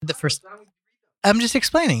first. I'm just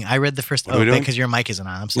explaining. I read the first. What are we doing? Because your mic isn't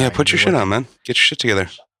on. I'm sorry. Yeah, put your shit on, man. Get your shit together.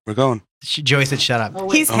 We're going. Joey said, "Shut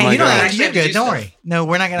up." He's Oh my You know, God. you're good. Don't worry. No,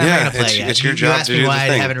 we're not gonna. Yeah, I'm not gonna play it's- yet. it's your You job asked to me do the why I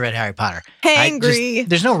thing. haven't read Harry Potter. hangry.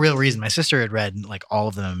 There's no real reason. My sister had read like all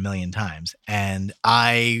of them a million times, and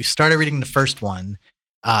I started reading the first one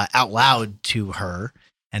out loud to her,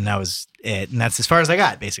 and that was it. And that's as far as I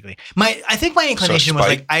got, basically. I think my inclination was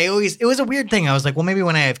Spike? like it was a weird thing. I was like, well, maybe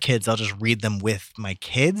when I have kids, I'll just read them with my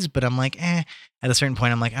kids. But I'm like, At a certain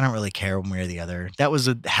point, I'm like, I don't really care one way or the other. That was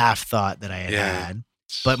a half thought that I had had.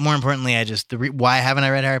 But more importantly, I just why haven't I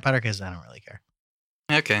read Harry Potter? Because I don't really care.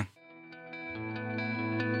 Okay.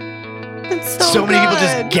 It's so So many people good.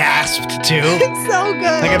 just gasped too. It's so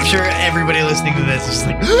good. Like I'm sure everybody listening to this is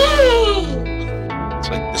like, It's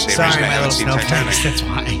like the same sorry, reason I my haven't little seen snowflakes. Titanic. That's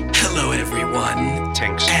why. Hello, everyone,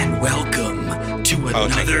 Tinks. and welcome to Oh,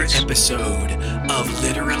 another thank you. episode of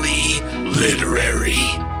Literally Literary.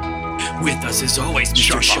 With us, as always,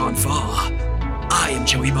 Mr. Sean Faw. I am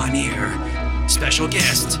Joey Bonnier. Special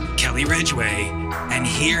guest, Kelly Ridgway. And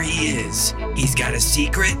here he is. He's got a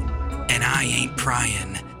secret, and I ain't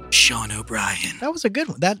prying. Sean O'Brien. That was a good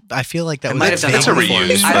one. That I feel like that I was might have done That's that a one before.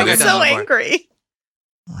 reuse. I I'm think I've so done that before. angry.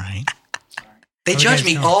 right. They Okay, judge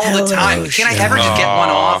me so- all the time. Hello, Can I ever just get one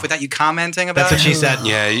Aw. off without you commenting about That's what it? she said.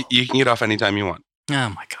 Yeah, you can get off anytime you want. Oh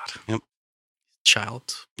my god. Yep.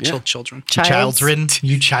 Child. Yeah. Children. Child's ridden.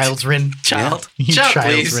 You child's ridden. Child. You Child,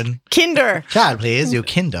 child's please. ridden. Kinder. Child, please. You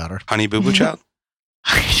kinder. Honey Boo Boo Child.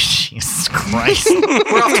 Jesus Christ.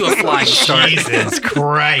 We're off to a flying start. Jesus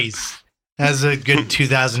Christ. That's a good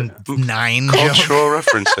 2009 joke. Cultural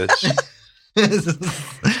references.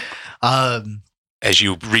 As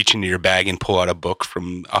you reach into your bag and pull out a book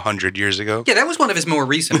from 100 years ago. Yeah, that was one of his more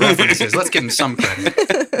recent references. Let's give him some credit.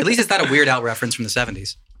 At least it's not a Weird Al reference from the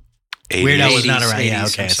 70s. 80s. Weird Al was not 80s, around. Yeah,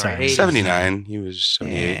 80s, okay, I'm sorry, sorry. 80s. 79. He was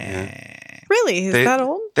 78. Yeah. Really? Is They- that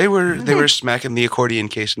old? They were smacking the accordion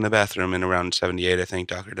case in the bathroom in around 78, I think,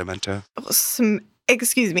 Dr. Demento.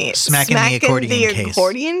 Excuse me. Smacking the accordion case.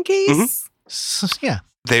 accordion case? Yeah.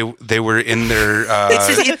 They were in their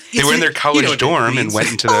they were in their you college know what it dorm and means.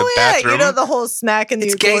 went into the Oh, yeah. bathroom. You know the whole smack in the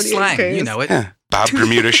It's gay accordion slang. case. You know it. Yeah. Bob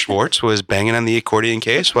Bermuda Schwartz was banging on the accordion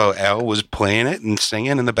case while Al was playing it and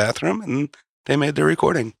singing in the bathroom, and they made their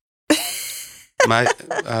recording. My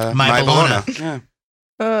Bologna. Yeah.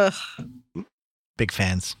 Ugh. Big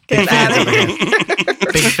fans. Get out of here.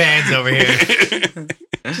 Big fans over here.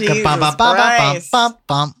 Jesus Bum, bum, bum, bum, Christ. bum,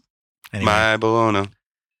 bum. Anyway, My Bologna.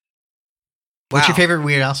 what's your Wow. favorite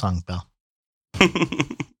Weird Al song, Bill?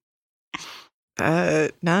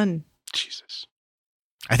 None. Jesus.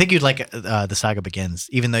 I think you'd like The Saga Begins,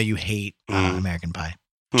 even though you hate Mm. American Pie.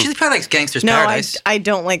 She probably likes Gangster's No, Paradise. I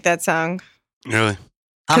don't like that song. Really?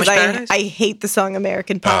 Amish Because Paradise? I hate the song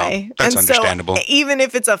American Pie. Oh, that's and understandable. So even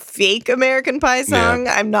if it's a fake American Pie song,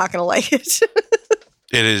 I'm not going to like it.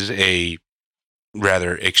 It is a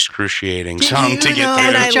rather excruciating song to get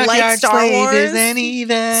And I through. like Star Wars,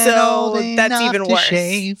 so that's even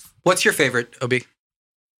worse. What's your favorite, Obi?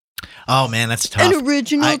 Oh man, that's tough. An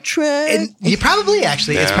original track. And you probably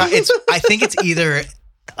actually Yeah. it's I think it's either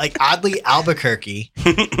like oddly Albuquerque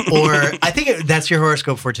or I think that's your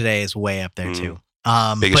horoscope for today is way up there too.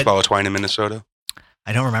 Biggest But ball of twine in Minnesota.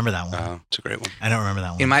 I don't remember that one. It's a great one. I don't remember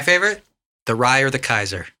that one. In my favorite, The Rye or the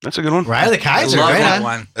Kaiser. That's a good one. Rye of the Kaiser, I love right that on.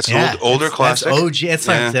 one. That's an older classic. That's OG. It's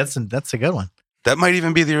Yeah. like, that's a good one. That might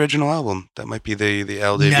even be the original album. That might be the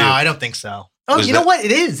Al debut. No, I don't think so. Oh, Was you know that- what?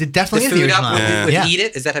 It is. It The definitely is the food original album album. with Yeah. Eat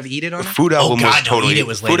It? Does that have Eat It on The it? Food album God, was no, totally. Eat It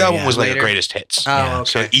was Food later, album yeah. was like Later? the greatest hits. Oh, Yeah. okay.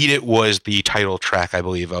 So Eat It was the title track, I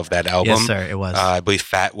believe, of that album. Yes, sir. It was. I believe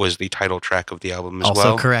Fat was the title track of the album as also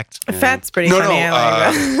well. correct. Yeah. Fat's pretty No, funny. no, I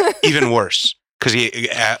like that. Even worse because he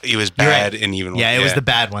was You're bad right. and even Yeah, it was yeah. the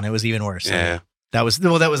bad one. It was even worse. Yeah, That was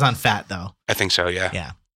on Fat though. I think so. Yeah.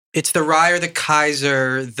 Yeah. It's The Rye or the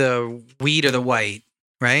Kaiser, the Wheat or the White,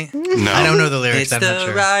 right? No, I don't know the lyrics. It's I'm the not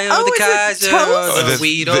sure. Rye or Oh, the is it Kaiser, Toast? or the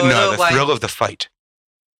Wheat or the the White. thrill of the fight.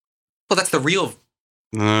 Well, that's the real.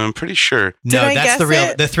 I'm pretty sure. Did No, I that's the guess real.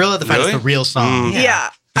 it? The thrill of the fight Really? is the real song. Mm. Yeah.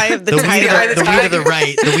 I have the The weed, title. the weed of the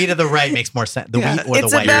right. The weed of the right makes more sense. The Yeah. wheat or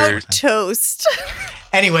It's the white. about makes more sense. toast.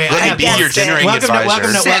 Anyway, Let I me have be guess your it. dinnering Welcome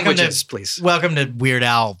advisor. to Sandwiches, please. welcome to Weird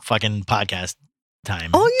Al fucking podcast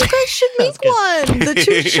time. Oh, you guys should make That's one. The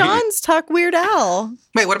two Seans talk Weird Al.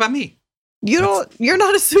 Wait, what about me? You're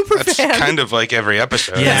not a super That's fan. kind of like every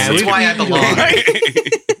episode. Yeah, That's why I belong.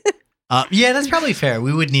 Yeah, that's probably fair.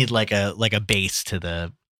 We would need like a base to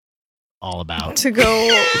the all about. to go.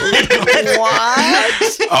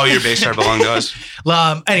 What? Oh, your base star belong to us.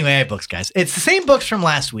 Anyway, I have books, guys. It's the same books from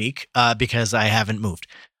last week because I haven't moved.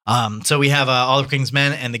 So we have All of King's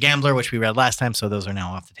Men and The Gambler, which we read last time. So those are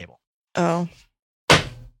now off the table. Oh.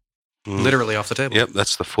 Literally off the table. Yep,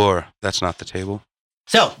 that's the floor. That's not the table.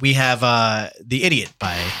 So we have The Idiot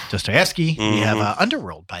by Dostoevsky. We have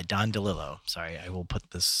Underworld by Don DeLillo. Sorry, I will put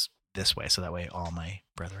this way so that way all my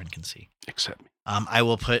brethren can see. Except me. I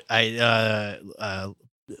will put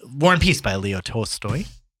War and Peace by Leo Tolstoy.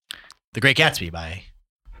 The Great Gatsby by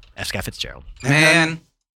F. Scott Fitzgerald. Man.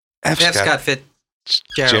 F. Scott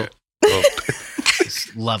Fitzgerald.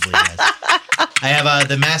 It's lovely, guys. I have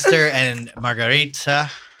The Master and Margarita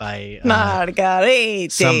by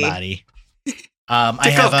Margarita. somebody. I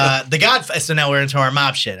have The Godfather. So now we're into our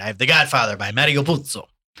mob shit. I have The Godfather by Mario Puzo.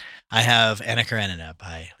 I have Anna Karenina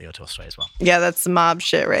by Leo Tolstoy as well. Yeah, that's mob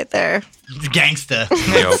shit right there. Gangsta.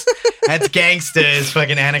 Yep. That's gangsta is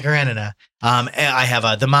fucking Anna Karenina. I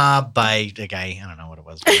have The Mob by a guy, I don't know what it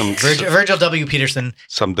was. Virgil W. Peterson.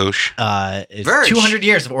 Some douche. Is Verge. 200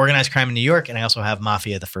 years of organized crime in New York. And I also have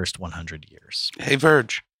Mafia, the first 100 years. Hey,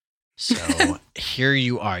 Verge. So here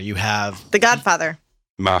you are. You have The Godfather.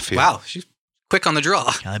 Mafia. Wow, she's quick on the draw.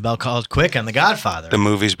 Kelly Bell called quick on The Godfather. The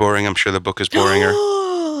movie's boring. I'm sure the book is boringer.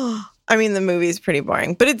 I mean, the movie's pretty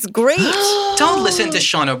boring, but it's great. Don't listen to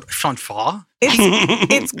Sean Faw.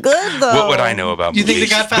 It's good, though. What would I know about Do you think The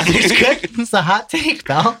movies? Godfather is good? It's a hot take,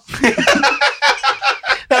 Bell.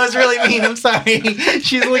 That was really mean. I'm sorry.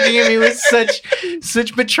 She's looking at me with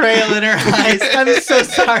such betrayal in her eyes. I'm so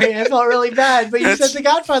sorry. I felt really bad. But you said The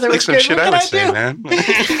Godfather like was some good. shit What I can would I say, do? man. What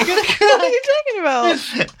are you talking about?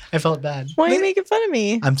 I felt bad. Why are you making fun of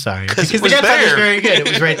me? I'm sorry. 'Cause Because it The was Godfather is there. very good. It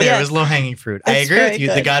was right there. Yeah. It was low-hanging fruit. I It's agree with very you.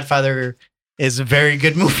 The good. Godfather is a very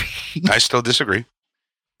good movie. I still disagree.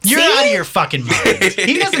 You're See? out of your fucking mind.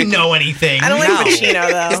 He doesn't know anything. I don't like No. Pacino,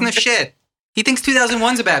 though. Isn't the shit? He thinks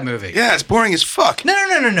 2001's a bad movie. Yeah, it's boring as fuck. No.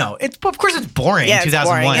 It's of course it's boring. Yeah, it's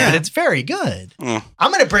 2001, boring, but yeah. it's very good. Mm.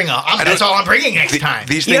 I'm gonna bring that's all I'm bringing next time.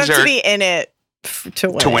 These You things have are to be in it to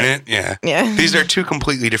win. to win it. Yeah. Yeah. These are two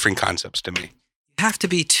completely different concepts to me. You have to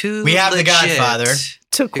be too We have The legit Godfather.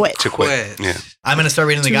 To quit. To quit. Yeah. I'm gonna start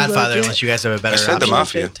reading The Too Godfather legit. unless you guys have a better I said The option.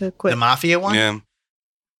 Mafia. To quit. The Mafia one? Yeah.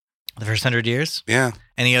 The first 100 years? Yeah.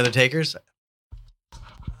 Any other takers?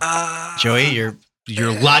 Joey,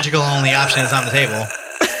 your logical only option is on the table.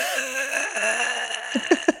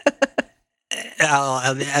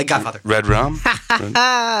 Godfather. Red Rum.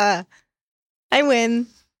 I win.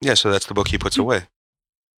 Yeah, so that's the book he puts away.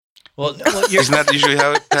 Well, you're, Isn't that usually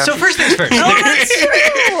how it happens? so first things first. Oh, that's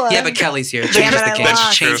true. Yeah, but Kelly's here. Damn Changes it, the I game.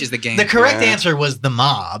 lost. Changes the game. The correct Yeah. answer was The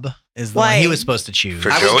Mob. Is the one Why? he was supposed to choose.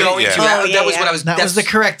 For I was Joey? going Yeah. to. That, Oh, yeah, that was yeah. what I was. That was the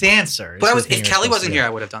correct answer. But is I was. the thing If you're Kelly supposed wasn't to here, do. I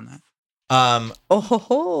would have done that. Oh, ho,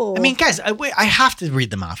 ho. I mean, guys, I have to read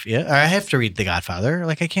The Mafia, or I have to read The Godfather.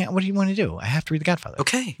 Like, I can't. What do you want to do? I have to read The Godfather.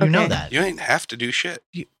 Okay. You know Okay. that. You ain't have to do shit.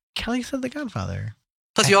 Kelly said The Godfather.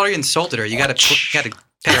 Plus, you already insulted her. You got to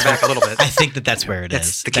pay her back a little bit. I think that's where it is.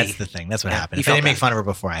 That's the key. That's the thing. That's what Yeah, happened. you If I felt didn't make bad. fun of her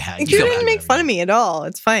before I had. You feel didn't bad make fun of me at all.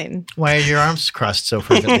 It's fine. Why are your arms crossed so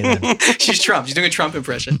fervently then? She's Trump. She's doing a Trump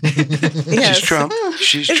impression. Yes. She's Trump.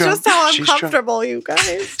 She's It's Trump. just how I'm She's Trump. comfortable, you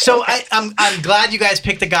guys. So I'm glad you guys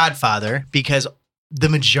picked The Godfather because the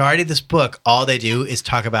majority of this book, all they do is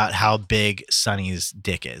talk about how big Sonny's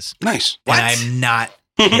dick is. Nice. What? And I'm not.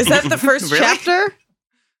 Is that the first Really? chapter?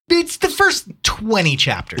 It's the first 20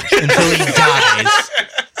 chapters until he dies.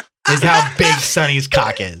 Is how big Sonny's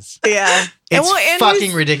cock is. Yeah. It's and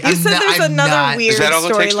fucking you ridiculous. said there's another weird Is that all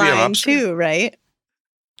it takes to be a storyline lobster? too, right?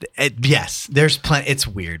 Yes, there's plenty. It's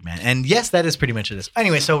weird, man. And yes, that is pretty much it.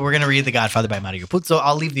 Anyway, so we're gonna read The Godfather by Mario Puzo.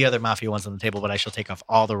 I'll leave the other Mafia ones on the table, but I shall take off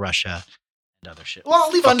all the Russia and other shit. Well,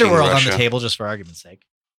 I'll leave Fucking Underworld on Russia. the table just for argument's sake.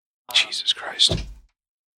 Jesus Christ.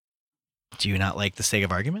 Do you not like the sake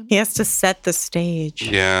of argument? He has to set the stage.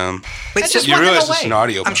 Yeah. Wait, I so just You want them realize it's away. an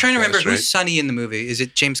audio. I'm trying to remember podcast, who's right? Sonny in the movie. Is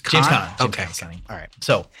it James Caan? James Caan. James Okay. Caan, Sonny. All right.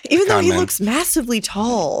 So, Even though Con he man. looks massively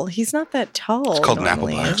tall, he's not that tall. It's called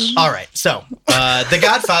normally. Napple all right. So, The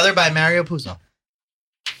Godfather by Mario Puzo.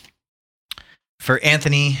 For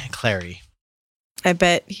Anthony Clary. I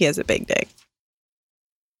bet he has a big dick.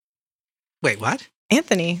 Wait, what?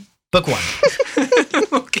 Anthony. Book one.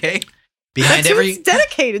 Okay. Behind That's who every it's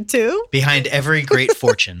dedicated to. behind every great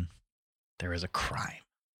fortune, there is a crime.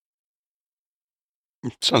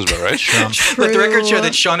 Sounds about right. Trump. Let the record show True.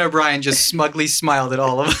 that Sean O'Brien just smugly smiled at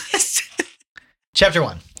all of us. Chapter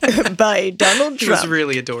 1. By Donald Which was Trump.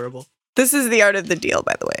 really adorable. This is the art of the deal,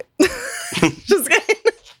 by the way. Just kidding.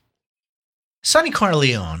 Sonny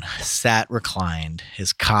Corleone sat reclined,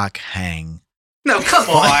 his cock hang. No, come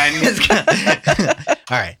on. All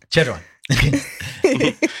right, chapter 1.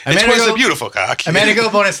 It was a beautiful cock. Amerigo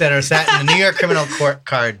Bonacero sat in the New York Criminal Court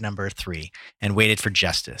card number 3 and waited for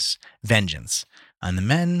justice, vengeance, on the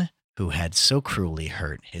men who had so cruelly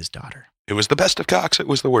hurt his daughter. It was the best of cocks. It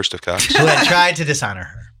was the worst of cocks. Who had tried to dishonor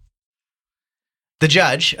her. The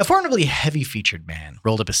judge, a formidably heavy-featured man,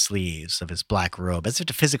 rolled up his sleeves of his black robe as if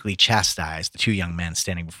to physically chastise the two young men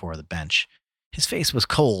standing before the bench. His face was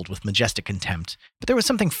cold with majestic contempt, but there was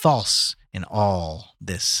something false in all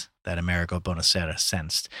this that Amerigo Bonacera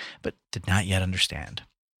sensed, but did not yet understand.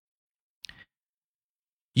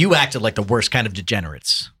 "You acted like the worst kind of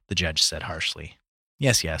degenerates," the judge said harshly.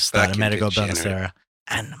 Yes, thought Amerigo Bonacera.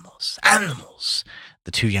 Animals.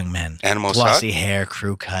 The two young men, Animals glossy hair,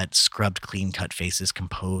 crew cut, scrubbed, clean-cut faces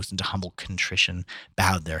composed into humble contrition,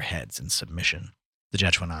 bowed their heads in submission. The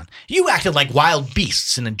judge went on. "You acted like wild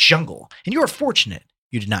beasts in a jungle, and you are fortunate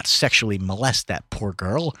you did not sexually molest that poor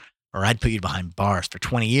girl, or I'd put you behind bars for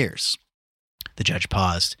 20 years. The judge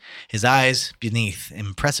paused. His eyes, beneath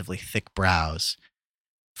impressively thick brows,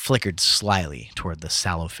 flickered slyly toward the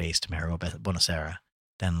sallow-faced Amerigo Bonacera,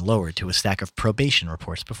 then lowered to a stack of probation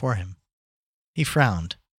reports before him. He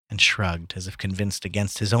frowned and shrugged as if convinced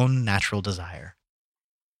against his own natural desire.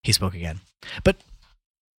 He spoke again. "But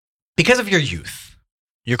because of your youth,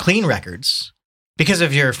 your clean records, because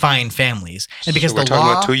of your fine families, and because we're the talking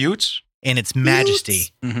law about two Utes? in its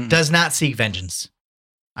majesty does not seek vengeance,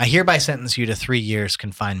 I hereby sentence you to 3 years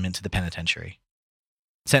confinement to the penitentiary.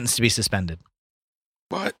 Sentence to be suspended.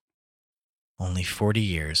 What? Only 40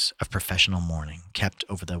 years of professional mourning kept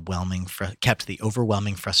the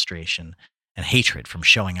overwhelming frustration and hatred from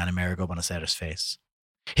showing on Amerigo Bonacera's face.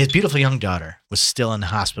 His beautiful young daughter was still in the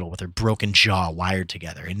hospital with her broken jaw wired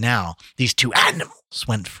together, and now these two animals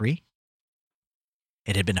went free.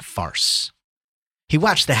 It had been a farce. He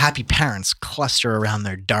watched the happy parents cluster around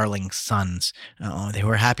their darling sons. Oh, they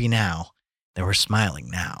were happy now. They were smiling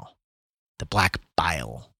now. The black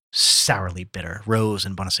bile, sourly bitter, rose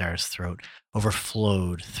in Bonacera's throat,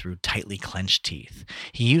 overflowed through tightly clenched teeth.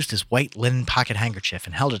 He used his white linen pocket handkerchief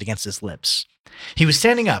and held it against his lips. He was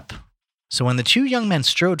standing up, so when the two young men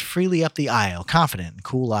strode freely up the aisle, confident and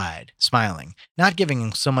cool-eyed, smiling, not giving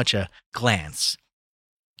him so much a glance,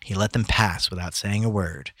 he let them pass without saying a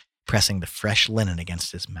word, pressing the fresh linen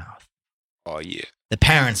against his mouth. Oh, yeah. The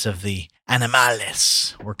parents of the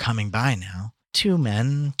animales were coming by now. 2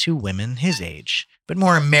 men, 2 women, his age, but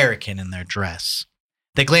more American in their dress.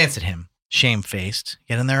 They glanced at him, shamefaced,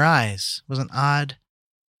 yet in their eyes was an odd,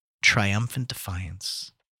 triumphant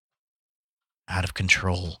defiance. Out of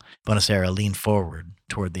control, Bonacera leaned forward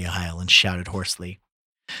toward the aisle and shouted hoarsely,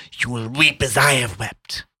 "You will weep as I have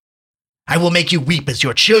wept. I will make you weep as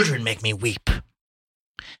your children make me weep."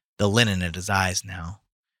 The linen at his eyes now.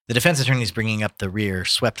 The defense attorneys bringing up the rear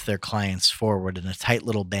swept their clients forward in a tight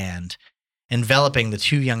little band, enveloping the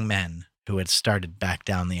 2 young men who had started back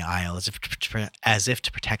down the aisle as if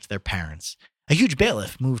to protect their parents. A huge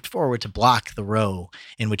bailiff moved forward to block the row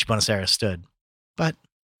in which Bonacera stood, but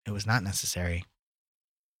it was not necessary.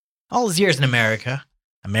 All his years in America,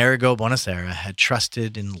 Amerigo Bonacera had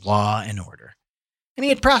trusted in law and order, and he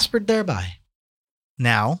had prospered thereby.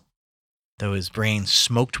 Now, though his brain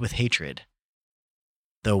smoked with hatred,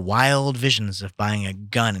 though wild visions of buying a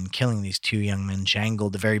gun and killing these 2 young men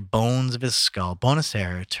jangled the very bones of his skull,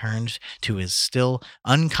 Bonacera turned to his still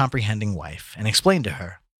uncomprehending wife and explained to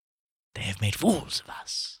her, "They have made fools of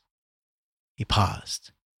us." He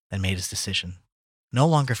paused, then made his decision, no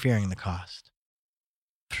longer fearing the cost.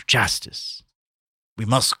 "For justice, we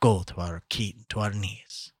must go to our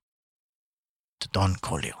knees, to Don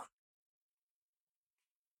Corleone."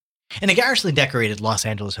 In a garishly decorated Los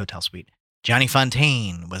Angeles hotel suite, Johnny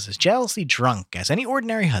Fontane was as jealously drunk as any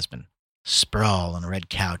ordinary husband. Sprawled on a red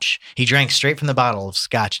couch, he drank straight from the bottle of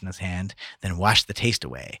scotch in his hand, then washed the taste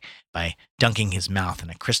away by dunking his mouth in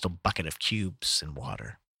a crystal bucket of cubes and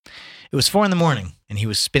water. It was 4 a.m, and he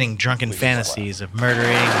was spinning drunken fantasies of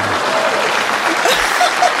murdering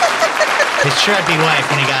his shrubby wife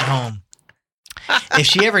when he got home. If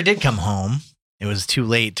she ever did come home, it was too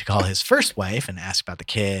late to call his first wife and ask about the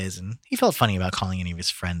kids, and he felt funny about calling any of his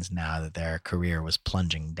friends now that their career was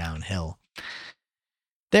plunging downhill.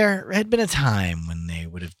 There had been a time when they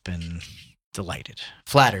would have been delighted,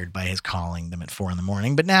 flattered by his calling them at 4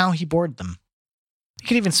 a.m, but now he bored them. He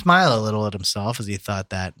could even smile a little at himself as he thought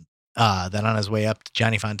that on his way up to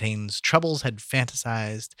Johnny Fontane's troubles had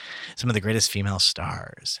fantasized some of the greatest female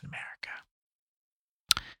stars in America.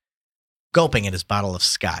 Gulping at his bottle of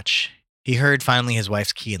scotch, he heard finally his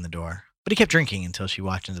wife's key in the door, but he kept drinking until she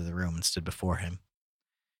walked into the room and stood before him.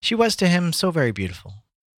 She was to him so very beautiful.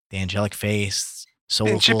 The angelic face,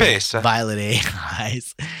 soulful, violet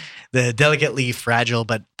eyes, the delicately fragile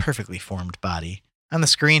but perfectly formed body. On the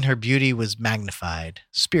screen, her beauty was magnified,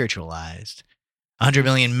 spiritualized. 100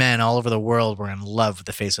 million men all over the world were in love with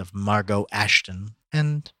the face of Margot Ashton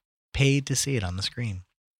and paid to see it on the screen.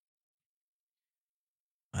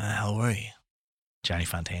 Where the hell were you? Johnny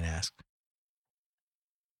Fontane asked.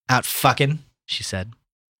 Out fucking, she said.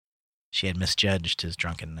 She had misjudged his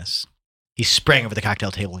drunkenness. He sprang over the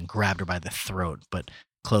cocktail table and grabbed her by the throat, but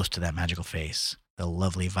close to that magical face, the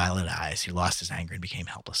lovely violet eyes, he lost his anger and became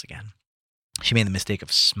helpless again. She made the mistake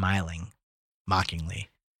of smiling mockingly.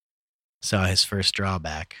 Saw his first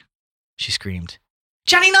drawback. She screamed,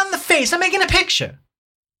 "Johnny, not in the face! I'm making a picture!"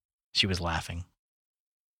 She was laughing.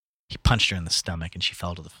 He punched her in the stomach and she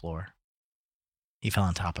fell to the floor. He fell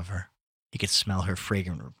on top of her. He could smell her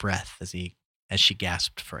fragrant breath as she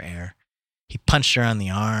gasped for air. He punched her on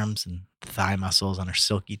the arms and thigh muscles on her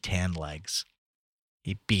silky tanned legs.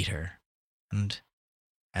 He beat her, and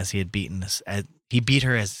he beat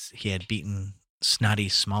her as he had beaten snotty,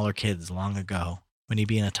 smaller kids long ago when he'd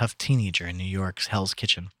been a tough teenager in New York's Hell's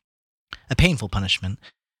Kitchen. A painful punishment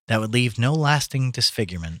that would leave no lasting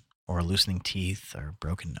disfigurement or loosening teeth or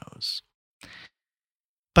broken nose.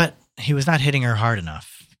 But he was not hitting her hard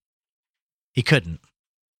enough. He couldn't.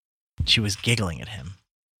 She was giggling at him,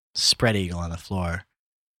 spread eagle on the floor,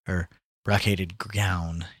 her brocaded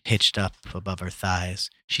gown hitched up above her thighs.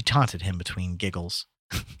 She taunted him between giggles.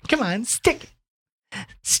 "Come on, stick it.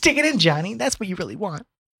 Stick it in, Johnny. That's what you really want."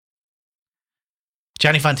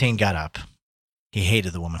 Johnny Fontane got up. He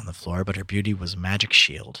hated the woman on the floor, but her beauty was a magic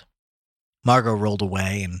shield. Margot rolled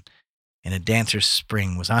away and, in a dancer's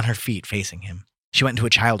spring, was on her feet facing him. She went into a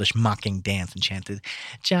childish, mocking dance and chanted,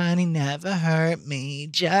 "Johnny never hurt me,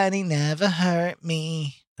 Johnny never hurt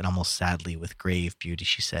me." Then almost sadly, with grave beauty,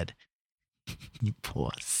 she said, "You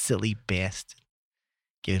poor, silly bastard,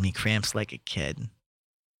 giving me cramps like a kid.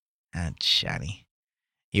 Ah, Johnny,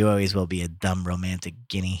 you always will be a dumb, romantic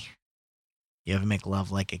guinea. You ever make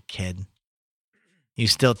love like a kid? You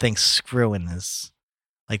still think screwing is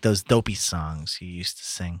like those dopey songs you used to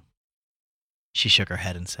sing." She shook her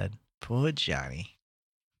head and said, "Poor Johnny.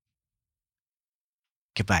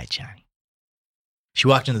 Goodbye, Johnny." She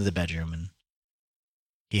walked into the bedroom and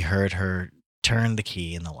he heard her turn the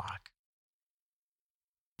key in the lock.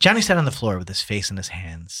 Johnny sat on the floor with his face in his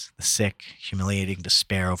hands. The sick, humiliating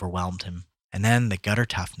despair overwhelmed him. And then the gutter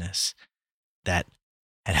toughness that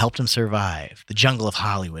had helped him survive. The jungle of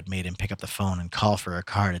Hollywood made him pick up the phone and call for a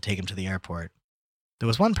car to take him to the airport. There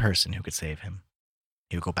was one person who could save him.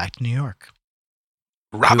 He would go back to New York.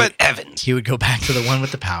 Robert Evans. He would go back to the one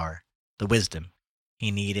with the power, the wisdom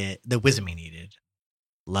he needed,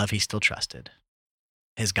 love he still trusted,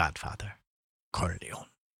 his godfather, Corleone.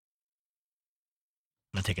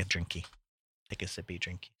 I'm going to take a sippy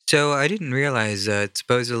drinky. So I didn't realize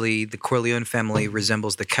supposedly the Corleone family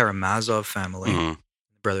resembles the Karamazov family,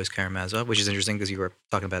 brothers Karamazov, which is interesting because you were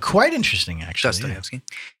talking about quite interesting, actually. Dostoevsky.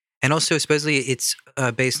 Yeah. And also, supposedly, it's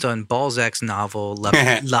based on Balzac's novel La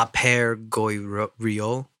Père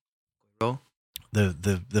Goriot.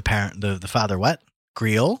 The father what?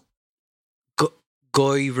 Griot?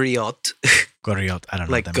 Goriot. Goriot. I don't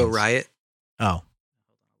know. Like what that Go means. Riot. Oh.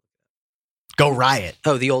 Go Riot.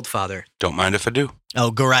 Oh, the old father. Don't mind if I do.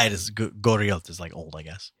 Oh, Go Riot is Goriot is like old, I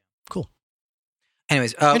guess. Cool.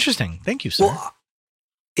 Anyways, interesting. Thank you, sir. Well,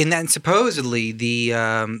 in that, supposedly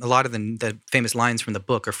a lot of the famous lines from the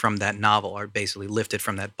book are from that novel, are basically lifted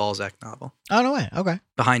from that Balzac novel. Oh, no way. Okay.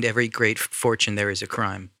 Behind every great fortune there is a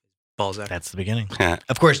crime. Balzac. That's the beginning.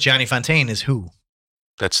 Of course, Johnny Fontane is who?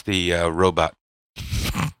 That's the robot.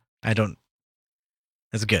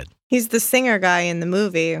 That's good. He's the singer guy in the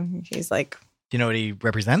movie. He's like... Do you know what he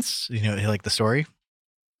represents? You know, like the story?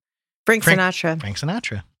 Frank Sinatra. Frank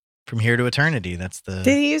Sinatra. From Here to Eternity. That's the...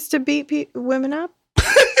 Did he used to beat women up?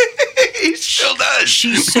 He still does.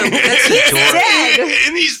 She's so... That's He's dead.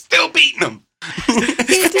 And he's still beating them.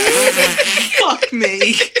 He did. Fuck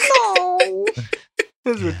me. No.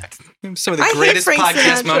 Those were some of the I hate greatest Frank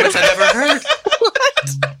podcast Sinatra. moments I've ever heard. What?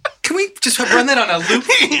 Can we just run that on a loop?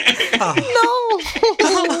 Oh.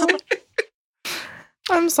 No.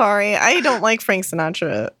 I'm sorry. I don't like Frank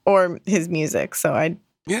Sinatra or his music, so I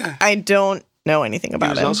don't know anything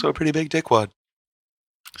about him. He was also a pretty big dickwad.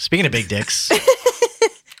 Speaking of big dicks,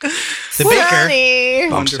 the baker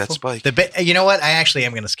bumps that spike. You know what? I actually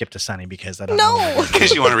am going to skip to Sunny because I don't know. No.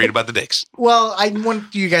 Because you want to read about the dicks. Well, I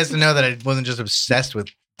want you guys to know that I wasn't just obsessed with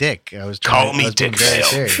Dick. I was Call me Dick very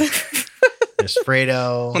Vale. serious. There's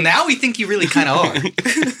Fredo. Well, now we think you really kind of are.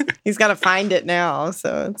 He's got to find it now,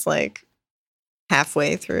 so it's like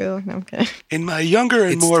halfway through. No, I'm kidding. In my younger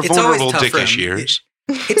and more It's always vulnerable tough for dickish him. years.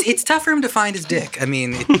 It's tough for him to find his dick. I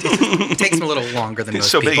mean, it takes him a little longer than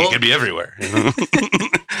most people. It's so big it could be everywhere.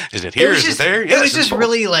 Is it here? Is it there? Yes, it was just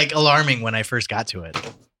really like alarming when I first got to it.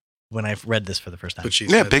 When I read this for the first time.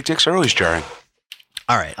 Yeah, big dicks are always jarring.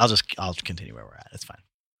 All right, I'll continue where we're at. It's fine.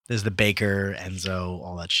 There's the Baker, Enzo,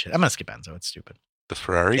 all that shit. I'm gonna skip Enzo. It's stupid. The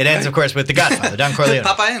Ferrari. It ends, of course, with the Godfather, Don Corleone.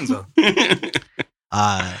 Papa Enzo.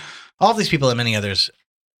 All of these people and many others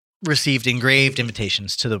received engraved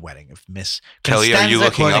invitations to the wedding of Miss Kelly, are you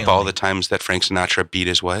looking Corleone, up all the times that Frank Sinatra beat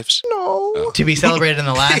his wives? No. to be celebrated on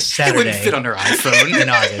the last Saturday It wouldn't fit on her iPhone. in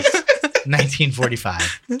August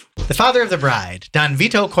 1945. The father of the bride, Don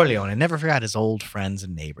Vito Corleone, never forgot his old friends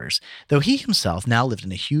and neighbors, though he himself now lived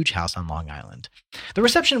in a huge house on Long Island. The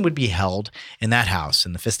reception would be held in that house,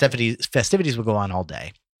 and the festivities would go on all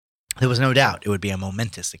day. There was no doubt it would be a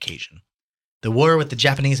momentous occasion. The war with the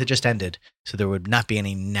Japanese had just ended, so there would not be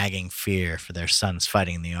any nagging fear for their sons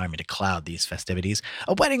fighting in the army to cloud these festivities.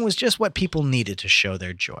 A wedding was just what people needed to show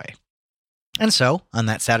their joy. And so, on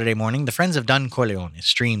that Saturday morning, the friends of Don Corleone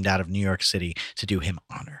streamed out of New York City to do him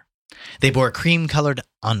honor. They bore cream-colored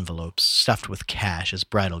envelopes stuffed with cash as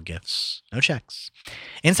bridal gifts. No checks.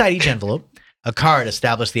 Inside each envelope, a card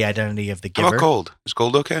established the identity of the giver. How about gold? Is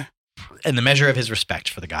gold okay? And the measure of his respect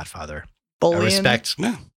for the Godfather. Bullion. A respect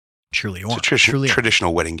Yeah. truly It's won. a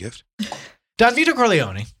traditional wedding gift. Don Vito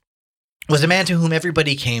Corleone was a man to whom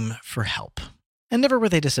everybody came for help, and never were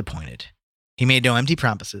they disappointed. He made no empty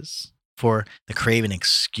promises, for the craven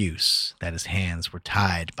excuse that his hands were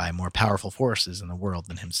tied by more powerful forces in the world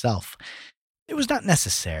than himself. It was not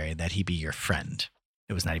necessary that he be your friend.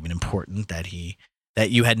 It was not even important that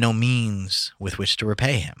you had no means with which to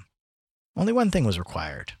repay him. Only one thing was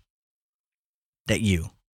required. That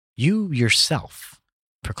you yourself,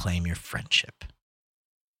 proclaim your friendship.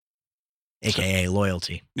 AKA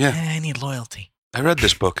loyalty. Yeah. I need loyalty. I read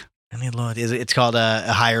this book. I need loyalty. It's called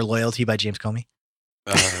A Higher Loyalty by James Comey.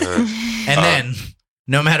 And then,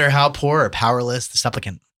 no matter how poor or powerless the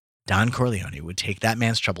supplicant, Don Corleone would take that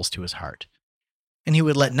man's troubles to his heart. And he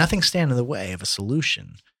would let nothing stand in the way of a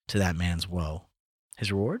solution to that man's woe.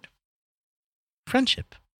 His reward?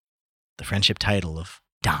 Friendship. The friendship title of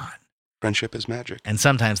Don. Friendship is magic. And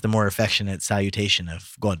sometimes the more affectionate salutation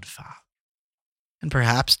of Godfather. And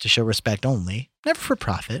perhaps to show respect only, never for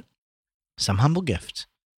profit, some humble gift.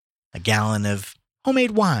 A gallon of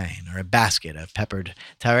homemade wine or a basket of peppered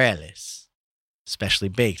tareles, specially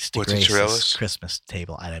baked to What's grace a tareles? this Christmas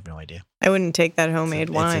table. I have no idea. I wouldn't take that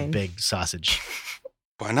homemade wine. It's a big sausage.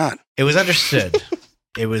 Why not? It was understood.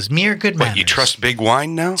 It was mere good manners. What, you trust big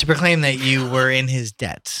wine now? To proclaim that you were in his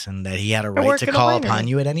debt and that he had a right work to at a call winery. upon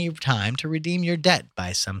you at any time to redeem your debt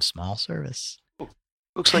by some small service.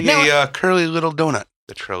 Looks like No. a curly little donut.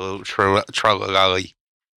 The tralali.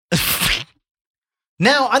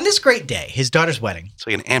 Now, on this great day, his daughter's wedding, It's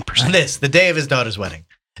like an on ampersand. this, the day of his daughter's wedding,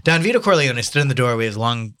 Don Vito Corleone stood in the doorway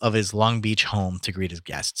of his Long Beach home to greet his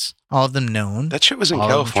guests. All of them known. That shit was in All of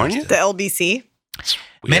them California? trusted. The LBC. It's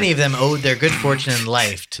weird. Many of them owed their good fortune in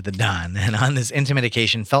life to the Don, and on this intimate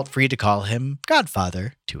occasion felt free to call him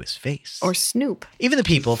Godfather to his face. Or Snoop. Even the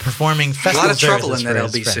people performing festival lot of trouble services in that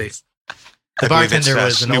for his LBC. friends. I The believe it's, bartender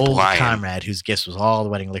was an Snoop old Lion. comrade whose gifts was all the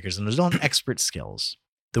wedding liquors and his own expert skills.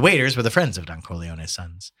 The waiters were the friends of Don Corleone's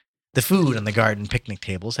sons. The food on the garden picnic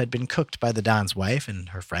tables had been cooked by the Don's wife and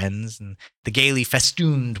her friends, and the gaily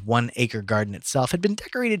festooned 1-acre garden itself had been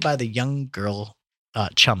decorated by the young girl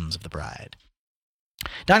chums of the bride.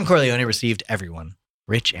 Don Corleone received everyone,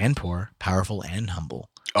 rich and poor, powerful and humble,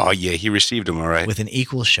 Oh, yeah, he received him all right. with an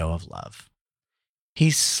equal show of love. He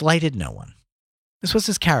slighted no one. This was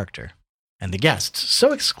his character, and the guests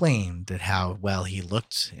so exclaimed at how well he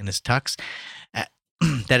looked in his tux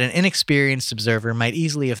that an inexperienced observer might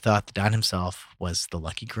easily have thought that Don himself was the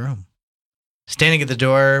lucky groom. Standing at the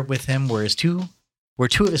door with him were two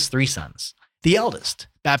of his 3 sons. The eldest,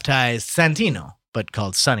 baptized Santino, but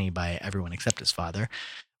called Sonny by everyone except his father,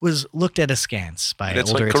 was looked at askance by That's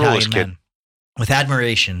older like Corolla's Italian men, with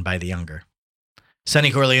admiration by the younger. Sonny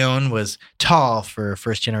Corleone was tall for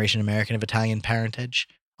first-generation American of Italian parentage,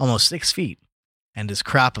 almost 6 feet, and his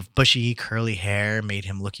crop of bushy, curly hair made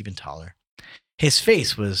him look even taller. His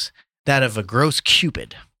face was that of a gross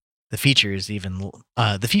Cupid. The features even,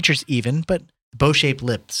 but bow-shaped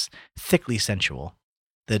lips, thickly sensual.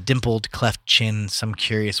 The dimpled, cleft chin, some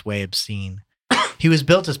curious way obscene. He was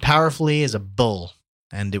built as powerfully as a bull,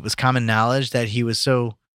 and it was common knowledge that he was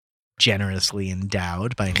so generously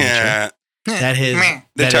endowed by nature Yeah, that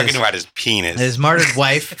they're talking about his penis. his martyred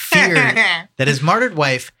wife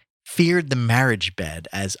feared the marriage bed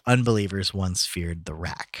as unbelievers once feared the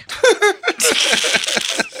rack.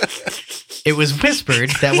 It was whispered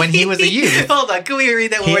that when he was a youth... Hold on, can we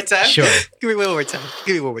read that one more time? Sure. Give me one more time.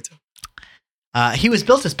 He was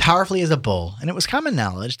built as powerfully as a bull, and it was common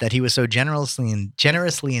knowledge that he was so generously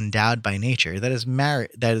endowed by nature that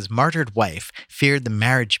his martyred wife feared the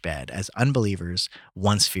marriage bed as unbelievers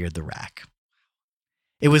once feared the rack.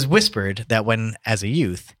 It was whispered that when, as a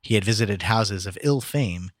youth, he had visited houses of ill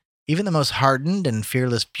fame, even the most hardened and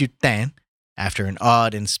fearless putain, after an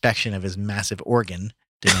awed inspection of his massive organ,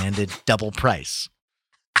 demanded double price.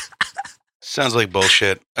 Sounds like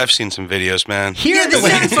bullshit. I've seen some videos, man.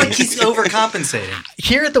 Sounds like he's overcompensating.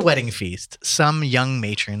 Here at the wedding feast, some young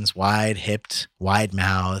matrons, wide-hipped,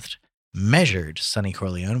 wide-mouthed, measured Sonny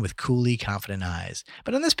Corleone with coolly confident eyes.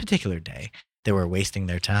 But on this particular day, they were wasting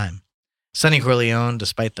their time. Sonny Corleone,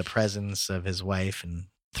 despite the presence of his wife and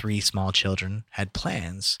 3 small children, had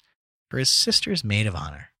plans for his sister's maid of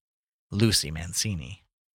honor, Lucy Mancini.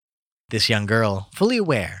 This young girl, fully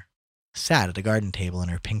aware, sat at a garden table in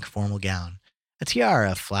her pink formal gown, a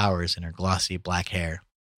tiara of flowers in her glossy black hair.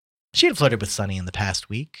 She had flirted with Sonny in the past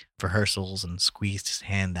week, rehearsals, and squeezed his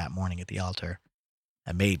hand that morning at the altar.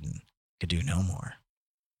 A maiden could do no more.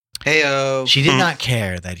 Heyo. She did not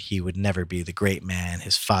care that he would never be the great man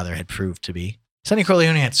his father had proved to be. Sonny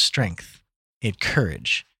Corleone had strength. He had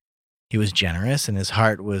courage. He was generous, and his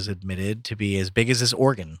heart was admitted to be as big as his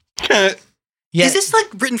organ. Yet, is this like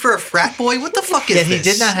written for a frat boy? What the fuck is this? He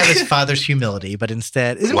did not have his father's humility, but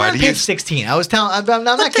instead, is it on page 16? I was telling, I'm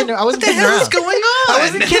not kidding. I wasn't kidding around. What the hell is going on? I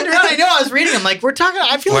wasn't kidding around. I know. I was reading. I'm like, we're talking.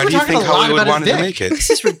 I feel like we're talking a lot about his dick. Make it? This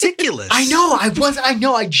is ridiculous. I know. I'm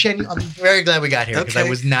very glad we got here because I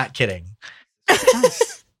was not kidding.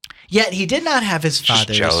 Yet he did not have his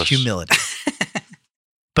father's humility,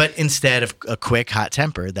 but instead of a quick, hot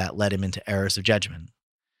temper that led him into errors of judgment.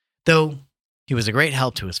 Though he was a great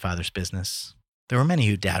help to his father's business, there were many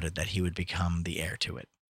who doubted that he would become the heir to it.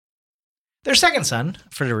 Their second son,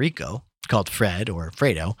 Federico, called Fred or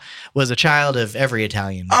Fredo, was a child of every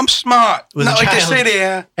Italian. I'm smart. Not like they say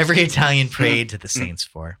there. Every Italian prayed to the saints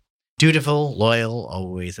for. Dutiful, loyal,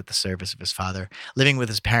 always at the service of his father, living with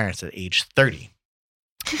his parents at age 30.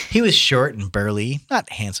 He was short and burly, not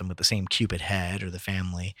handsome with the same Cupid head of the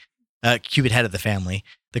family,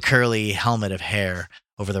 the curly helmet of hair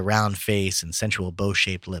over the round face and sensual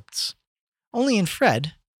bow-shaped lips. Only in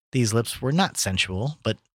Fred, these lips were not sensual,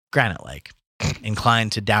 but granite-like,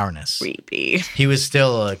 inclined to dourness. Creepy. He was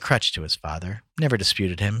still a crutch to his father, never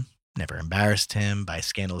disputed him, never embarrassed him by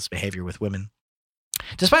scandalous behavior with women.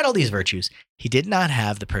 Despite all these virtues, he did not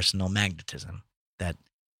have the personal magnetism, that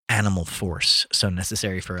animal force so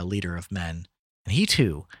necessary for a leader of men, and he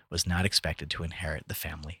too was not expected to inherit the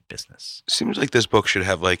family business. Seems like this book should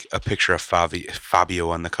have like a picture of Fabio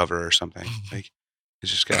on the cover or something. Like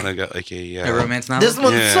it's just kind of got like a romance novel. This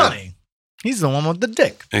one's Sonny. He's the one with the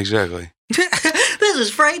dick. Exactly. This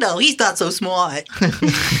is Fredo. He's not so smart.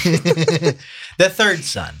 The third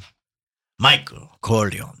son, Michael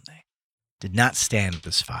Corleone, did not stand with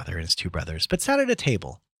his father and his 2 brothers, but sat at a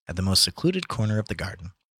table at the most secluded corner of the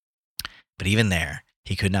garden. But even there,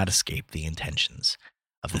 he could not escape the intentions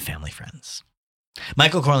of the family friends.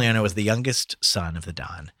 Michael Corleone was the youngest son of the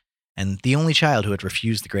Don, and the only child who had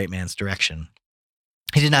refused the great man's direction.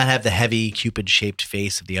 He did not have the heavy, Cupid-shaped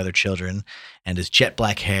face of the other children, and his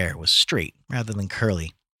jet-black hair was straight rather than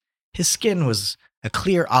curly. His skin was a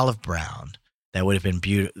clear olive brown that would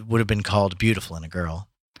have been called beautiful in a girl.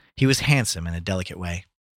 He was handsome in a delicate way.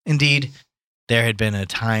 Indeed, there had been a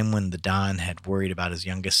time when the Don had worried about his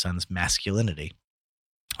youngest son's masculinity,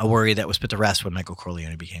 a worry that was put to rest when Michael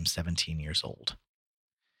Corleone became 17 years old.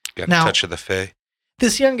 Got a touch of the fae.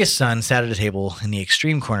 This youngest son sat at a table in the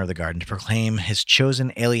extreme corner of the garden to proclaim his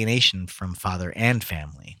chosen alienation from father and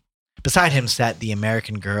family. Beside him sat the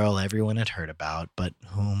American girl everyone had heard about, but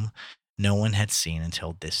whom no one had seen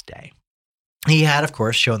until this day. He had, of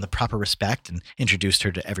course, shown the proper respect and introduced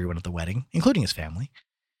her to everyone at the wedding, including his family.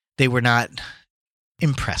 They were not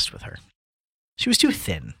impressed with her. She was too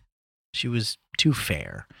thin. She was too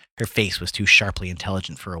fair. Her face was too sharply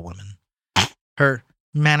intelligent for a woman. Her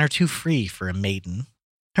manner too free for a maiden.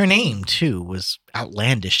 Her name, too, was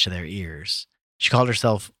outlandish to their ears. She called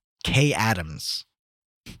herself Kay Adams.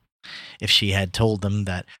 If she had told them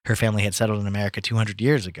that her family had settled in America 200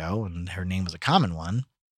 years ago and her name was a common one,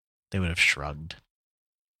 they would have shrugged.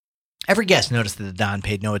 Every guest noticed that the Don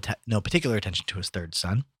paid no particular attention to his third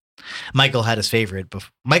son. Michael had had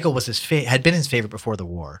been his favorite before the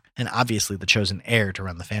war, and obviously the chosen heir to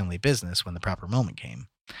run the family business when the proper moment came.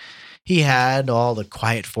 He had all the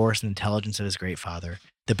quiet force and intelligence of his great father,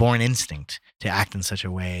 the born instinct to act in such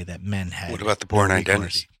a way that men had. What about the born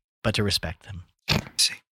identity? But to respect them.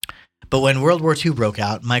 But when World War II broke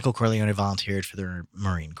out, Michael Corleone volunteered for the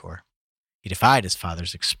Marine Corps. He defied his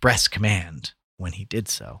father's express command when he did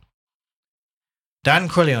so. Don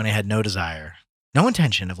Corleone had no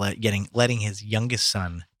intention of letting his youngest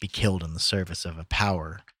son be killed in the service of a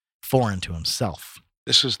power foreign to himself.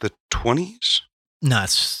 This is the 20s? No,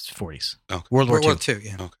 it's 40s. Okay. World War II.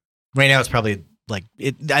 Yeah. Okay. Right now, it's probably like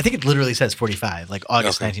I think it literally says 45, like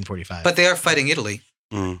August 1945. But they are fighting Italy,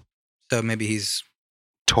 so maybe he's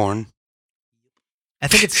torn. I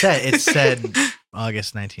think it said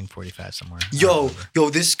August 1945 somewhere. Yo,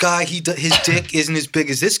 this guy, his dick isn't as big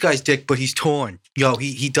as this guy's dick, but he's torn. Yo,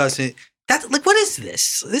 he doesn't. What is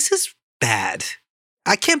this? This is bad.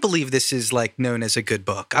 I can't believe this is like known as a good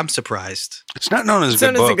book. I'm surprised. It's not known as a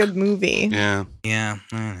good book. It's known as a good movie. Yeah. Yeah.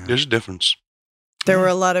 There's a difference. There were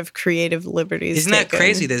a lot of creative liberties. Isn't that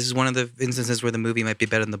crazy? This is one of the instances where the movie might be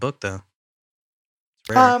better than the book, though.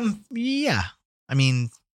 Yeah. I mean,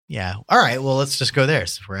 yeah. All right. Well, let's just go there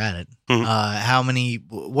since we're at it.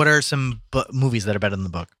 What are some movies that are better than the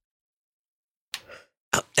book?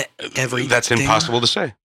 That's impossible to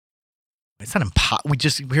say. It's not impossible.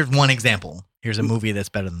 Here's one example. Here's a movie that's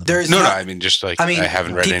better than the book. No, I mean, just like, I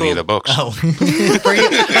haven't read any of the books. Oh, for you?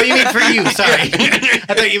 Oh, you mean for you? Sorry.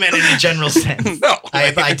 I thought you meant in a general sense. No.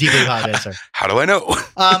 I deeply apologize, sir. How do I know?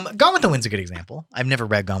 Gone with the Wind's a good example. I've never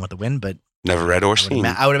read Gone with the Wind, but... Never read or seen.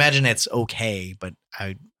 I would imagine it's okay, but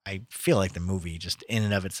I feel like the movie, just in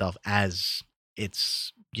and of itself, as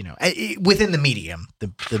it's, within the medium.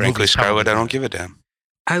 Frankly, Scarlett, I don't give a damn.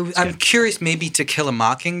 I'm curious, maybe To Kill a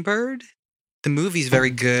Mockingbird? The movie's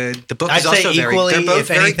very good. The book is also also equally, they're both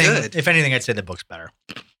very good. If anything, I'd say the book's better.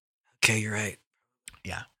 Okay, you're right.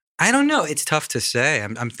 Yeah. I don't know. It's tough to say.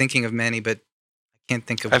 I'm thinking of many, but I can't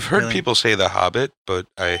think of. I've heard people say The Hobbit, but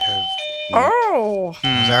I have. Oh.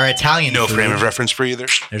 There's our Italian No food. frame of reference for either.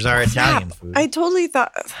 There's our Italian food. I totally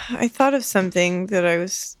thought of something that I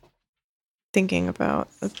was thinking about.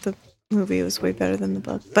 The movie was way better than the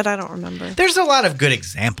book, but I don't remember. There's a lot of good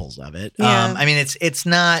examples of it. Yeah. I mean, it's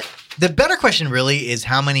not. The better question really is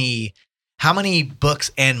how many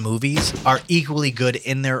books and movies are equally good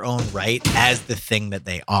in their own right as the thing that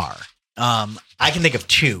they are. I can think of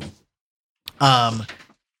two. I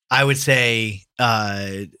would say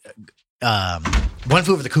One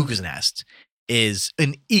Flew Over the Cuckoo's Nest is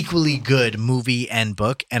an equally good movie and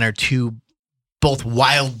book, and are two both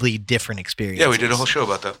wildly different experiences. Yeah, we did a whole show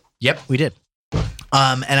about that. Yep, we did.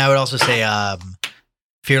 And I would also say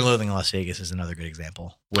Fear and Loathing in Las Vegas is another good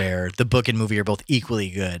example where the book and movie are both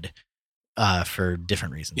equally good for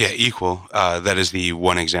different reasons. Yeah, equal. That is the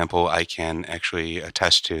one example I can actually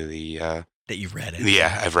attest to. That you've read it.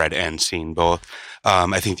 Yeah, I've read and seen both.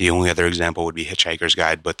 I think the only other example would be Hitchhiker's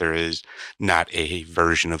Guide, but there is not a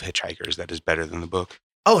version of Hitchhikers that is better than the book.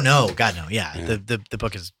 Oh, no. God, no. Yeah. The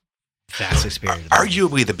book is vastly superior.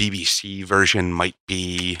 Arguably, the BBC version might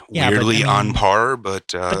be weirdly on par, but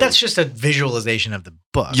that's just a visualization of the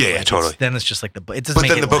book. Yeah, like totally. Then it's just like the book. But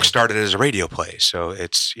then the book started as a radio play, so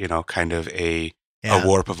it's kind of a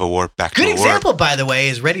warp of a warp back to a warp. Good example, by the way,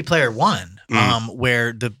 is Ready Player One,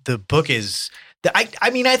 where the book is. I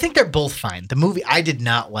mean, I think they're both fine. The movie, I did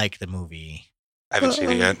not like the movie. I haven't seen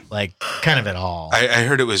it yet. Like, kind of at all. I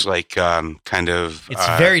heard it was like kind of. It's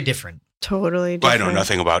very different. Totally different. Well, I know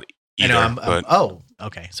nothing about either. Oh,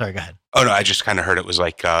 okay. Sorry, go ahead. Oh, no, I just kind of heard it was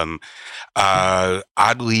like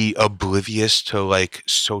oddly oblivious to like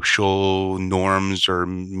social norms or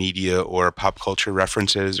media or pop culture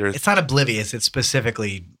references. It's not oblivious. It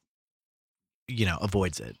specifically,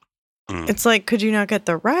 avoids it. It's like, could you not get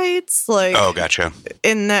the rights? Like, oh, gotcha.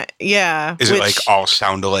 In that, yeah. Is it like all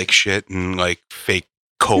sound alike shit and like fake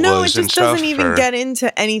colas no, it and just stuff? Doesn't even get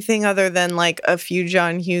into anything other than like a few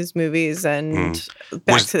John Hughes movies and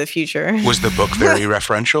Back to the Future. Was the book very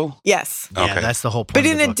referential? Yes. Okay. Yeah, that's the whole point. But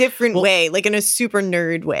in a different way, like in a super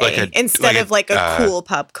nerd way, instead of like a cool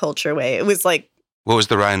pop culture way. It was like. What was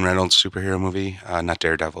the Ryan Reynolds superhero movie? Not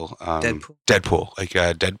Daredevil. Deadpool. Like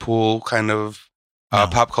a Deadpool kind of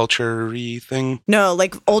pop culture-y thing. No,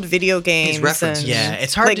 like old video games. References. Yeah,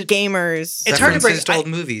 it's hard like to gamers. It's hard to bring to old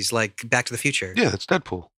movies like Back to the Future. Yeah, that's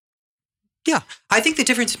Deadpool. Yeah, I think the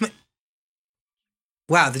difference.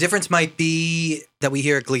 The difference might be that we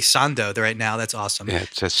hear Glissando right now. That's awesome. Yeah,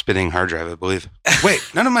 it's a spinning hard drive, I believe. Wait,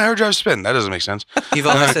 none of my hard drives spin. That doesn't make sense. You've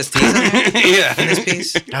all SSDs in this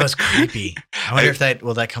piece? That was creepy. I wonder if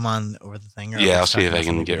will that come on over the thing? Or I'll see if I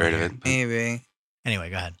can get rid of it. Maybe. Anyway,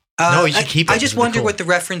 go ahead. No, you should keep it. I just wonder what the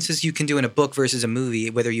references you can do in a book versus a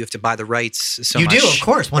movie, whether you have to buy the rights so you much. You do, of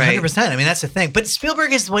course, 100%. Right? I mean, that's the thing. But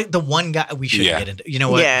Spielberg is the one guy we should get into. You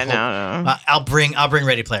know what? Yeah, no. I'll bring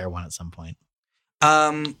Ready Player One at some point.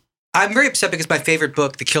 I'm very upset because my favorite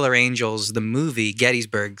book, The Killer Angels, the movie,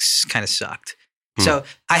 Gettysburg's kind of sucked. So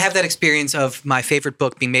I have that experience of my favorite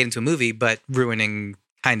book being made into a movie, but ruining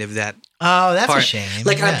kind of that. Oh, that's part. a shame.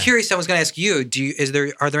 Like, I'm curious. I was going to ask you: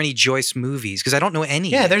 are there any Joyce movies? Because I don't know any.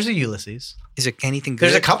 Yeah, there's a Ulysses. Is it anything good?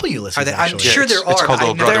 There's a couple Ulysses. I'm sure there are. It's called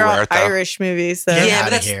Old Brother, They're Where all Art Thou? Irish movies. So. Yeah,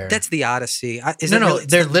 but that's the Odyssey.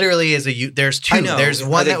 There literally is there's two. I know. There's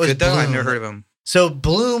one that was good, though? Bloom. I've never heard of them. So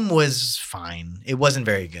Bloom was fine. It wasn't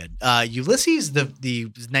very good. Ulysses, the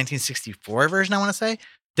 1964 version, I want to say.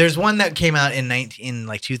 There's one that came out in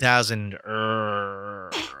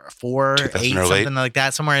 2004, 8, something like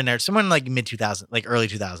that, somewhere in there, somewhere in like mid 2000s, like early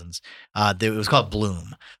 2000s. It was called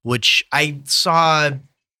Bloom, which I saw.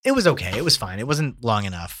 It was okay. It was fine. It wasn't long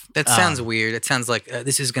enough. That sounds weird. It sounds like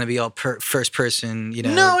this is going to be all first person.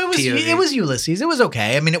 No, it was POV. It was Ulysses. It was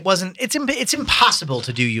okay. I mean, it wasn't. It's impossible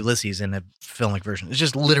to do Ulysses in a filmic version. It's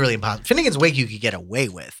just literally impossible. Finnegan's Wake you could get away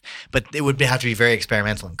with, but it would have to be very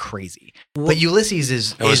experimental and crazy. But Ulysses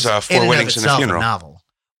is Four Weddings and a Funeral. A novel.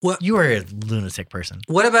 What? You are a lunatic person.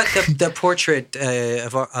 What about the portrait of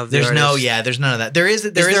the There's artist? there's none of that. There is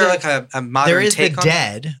like a modern there is take the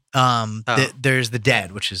Dead. There's the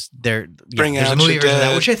Dead, which is there. Bring there's out a movie your version of that,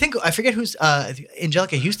 dead. which I forget who's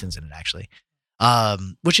Angelica Houston's in it actually,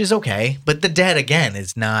 which is okay. But the Dead again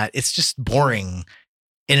is not. It's just boring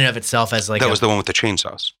in and of itself as like that was the one with the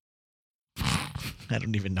chainsaws. I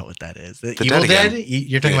don't even know what that is. The Evil Dead Dead?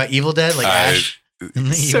 You're talking about Evil Dead, like Ash.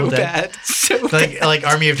 So bad. So bad. Like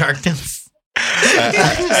Army of Darkness.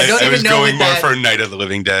 I don't even was know going what more that- for Night of the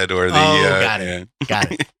Living Dead or the. Got it.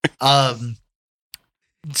 Got it.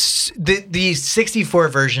 The 64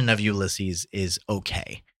 version of Ulysses is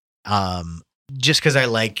okay. Just because I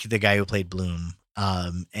like the guy who played Bloom.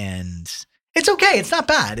 And it's okay. It's not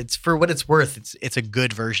bad. It's for what it's worth. It's a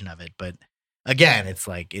good version of it. But again, it's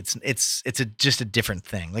like it's just a different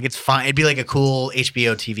thing. Like it's fine. It'd be like a cool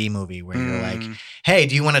HBO TV movie where you're like, hey,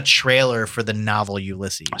 do you want a trailer for the novel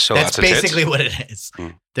Ulysses? So that's lots of tits? basically what it is.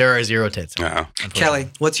 There are 0 tits. in it, Uh-oh. unfortunately. Kelly,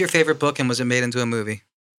 what's your favorite book and was it made into a movie?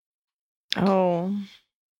 Oh.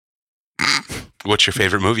 What's your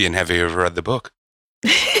favorite movie, and have you ever read the book?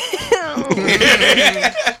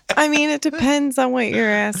 I mean, it depends on what you're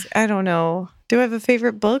asking. I don't know. Do I have a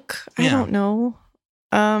favorite book? I Yeah. don't know.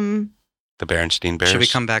 The Berenstein Bears. Should we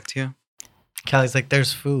come back to you? Kelly's like,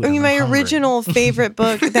 there's food. I mean, I'm my hungry. original favorite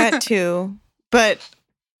book, that too. But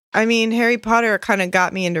I mean, Harry Potter kind of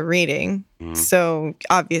got me into reading. Mhm. So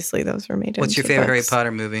obviously those were made What's your into favorite Harry books.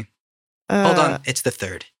 Potter movie? Hold on, it's the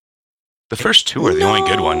third. The first two are the only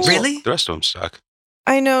good ones. Really? The rest of them suck.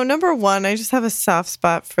 I know. Number one, I just have a soft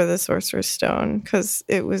spot for the Sorcerer's Stone because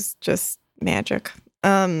it was just magic.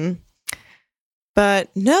 But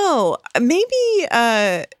no, maybe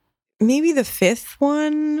the fifth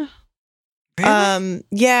one. Really?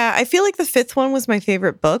 Yeah, I feel like the fifth one was my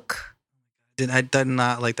favorite book. I did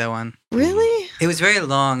not like that one. Really? It was very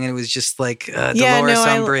long, and it was just like Yeah, Dolores no,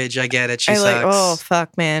 Umbridge. I get it. She I sucks. like. Oh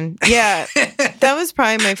fuck, man. Yeah, that was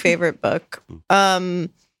probably my favorite book.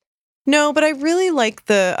 No, but I really like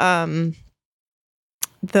the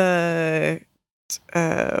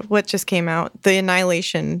what just came out, the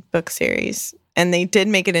Annihilation book series, and they did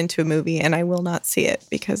make it into a movie, and I will not see it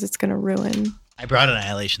because it's going to ruin. I brought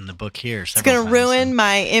Annihilation, the book here. It's going to ruin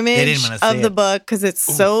my image wanna see of the it. book because it's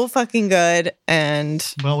so fucking good. And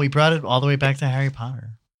Well, we brought it all the way back to Harry Potter.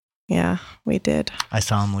 yeah, we did. I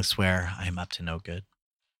solemnly swear I am up to no good.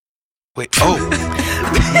 Wait. Oh,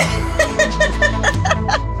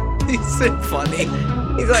 He's so funny.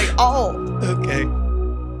 He's like, oh. Okay.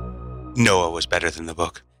 Noah was better than the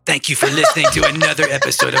book. Thank you for listening to another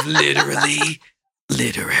episode of Literally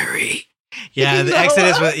Literary. Yeah, the No.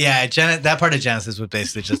 Exodus was, that part of Genesis was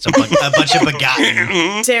basically just a bunch of begotten.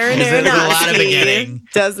 Darren There's a lot of Aronofsky beginning.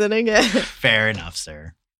 does it again. Fair enough,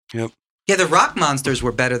 sir. Yeah, the rock monsters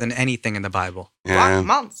were better than anything in the Bible. Yeah. Rock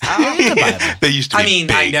monster. the Bible. They used to be I mean,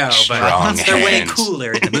 big, I know, strong but they're way hands.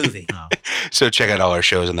 cooler in the movie. Oh. So check out all our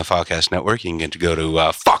shows on the Fallcast Network. You can get to go to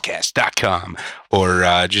fallcast.com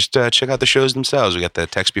or just check out the shows themselves. We got the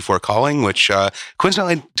Text Before Calling, which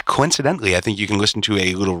coincidentally, I think you can listen to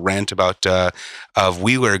a little rant about of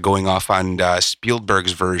Wheeler going off on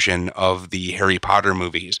Spielberg's version of the Harry Potter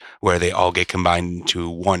movies, where they all get combined into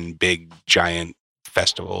one big giant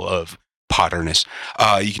festival of Potterness.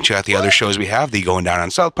 You can check out the other shows we have, the Going Down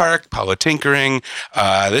on South Park, Paula Tinkering,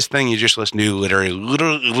 this thing you just listened to, literally,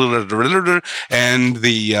 and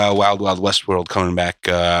the Wild Wild West World coming back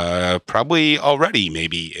probably already,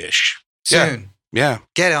 maybe-ish. Soon. Yeah,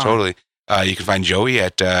 Get on. totally. You can find Joey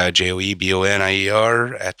at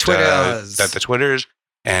JoeBonier at Twitters. at the Twitters.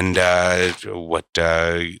 And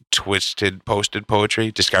twisted posted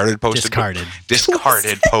poetry, discarded posted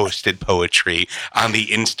posted poetry on the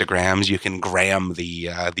Instagrams. You can gram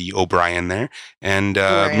the O'Brien there, and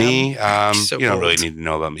me. So you don't really old. need to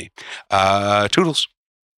know about me. Toodles.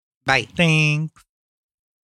 Bye. Thanks.